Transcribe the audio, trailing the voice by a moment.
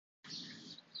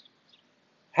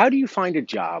How do you find a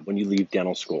job when you leave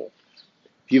dental school?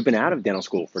 If you've been out of dental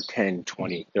school for 10,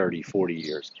 20, 30, 40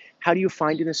 years, how do you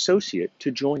find an associate to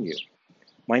join you?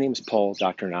 My name is Paul,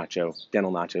 Dr. Nacho,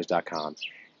 dentalnachos.com,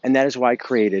 and that is why I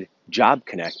created Job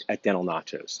Connect at Dental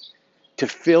Nachos to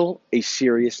fill a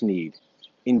serious need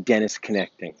in dentist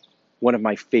connecting. One of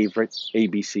my favorite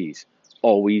ABCs,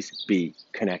 always be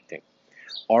connecting.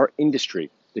 Our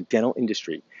industry, the dental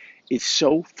industry, is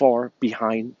so far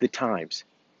behind the times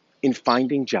in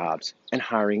finding jobs and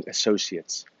hiring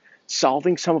associates,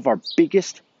 solving some of our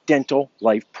biggest dental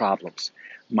life problems.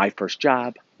 My first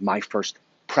job, my first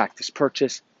practice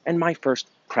purchase, and my first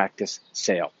practice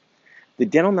sale. The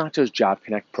Dental Nachos Job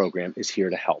Connect program is here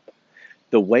to help.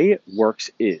 The way it works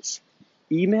is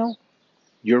email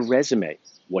your resume,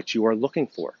 what you are looking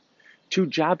for, to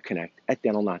jobconnect at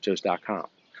dentalnachos.com.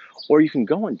 Or you can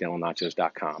go on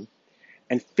dentalnachos.com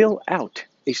and fill out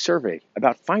a survey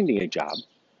about finding a job,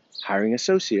 hiring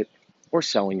associate, or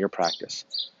selling your practice.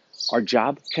 Our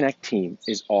Job Connect team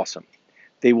is awesome.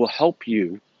 They will help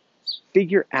you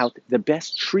figure out the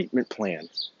best treatment plan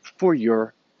for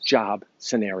your job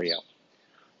scenario.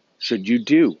 Should you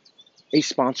do a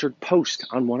sponsored post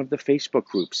on one of the Facebook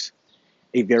groups?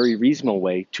 A very reasonable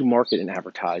way to market and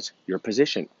advertise your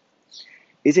position.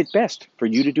 Is it best for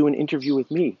you to do an interview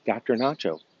with me, Dr.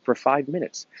 Nacho, for 5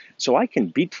 minutes so I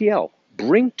can BTL,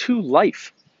 bring to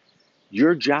life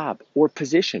your job or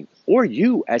position, or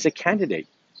you as a candidate?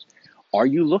 Are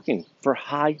you looking for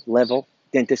high-level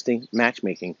dentisting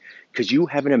matchmaking because you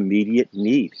have an immediate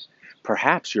need?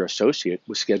 Perhaps your associate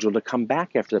was scheduled to come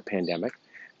back after the pandemic,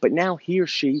 but now he or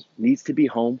she needs to be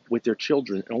home with their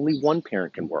children and only one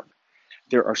parent can work.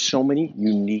 There are so many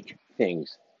unique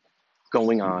things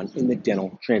going on in the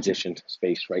dental transition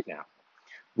space right now.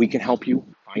 We can help you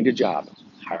find a job,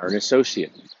 hire an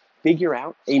associate, figure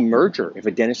out a merger if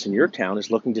a dentist in your town is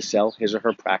looking to sell his or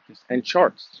her practice and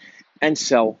charts, and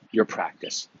sell your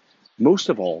practice. Most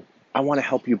of all, I want to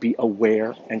help you be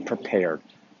aware and prepared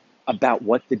about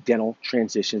what the dental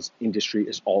transitions industry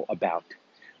is all about.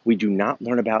 We do not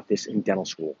learn about this in dental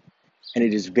school, and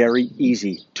it is very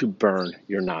easy to burn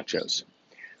your nachos.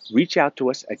 Reach out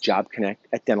to us at jobconnect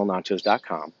at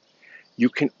dentalnachos.com. You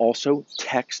can also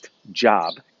text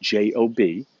JOB,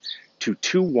 J-O-B, to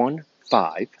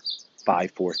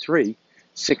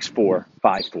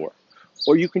 215-543-6454.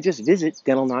 Or you can just visit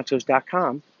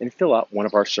dentalnachos.com and fill out one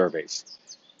of our surveys.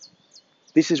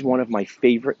 This is one of my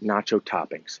favorite nacho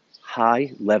toppings,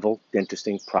 high-level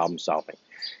dentisting problem solving.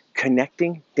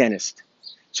 Connecting dentists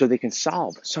so they can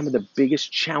solve some of the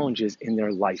biggest challenges in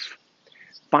their life.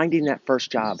 Finding that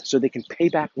first job so they can pay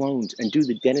back loans and do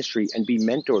the dentistry and be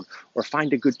mentored or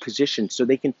find a good position so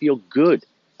they can feel good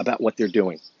about what they're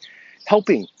doing.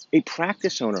 Helping a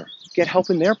practice owner get help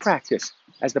in their practice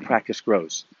as the practice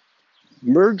grows.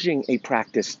 Merging a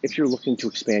practice if you're looking to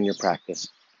expand your practice.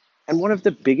 And one of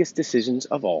the biggest decisions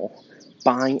of all,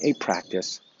 buying a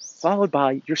practice, followed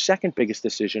by your second biggest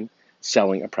decision,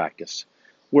 selling a practice.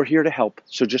 We're here to help,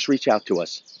 so just reach out to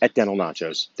us at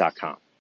dentalnachos.com.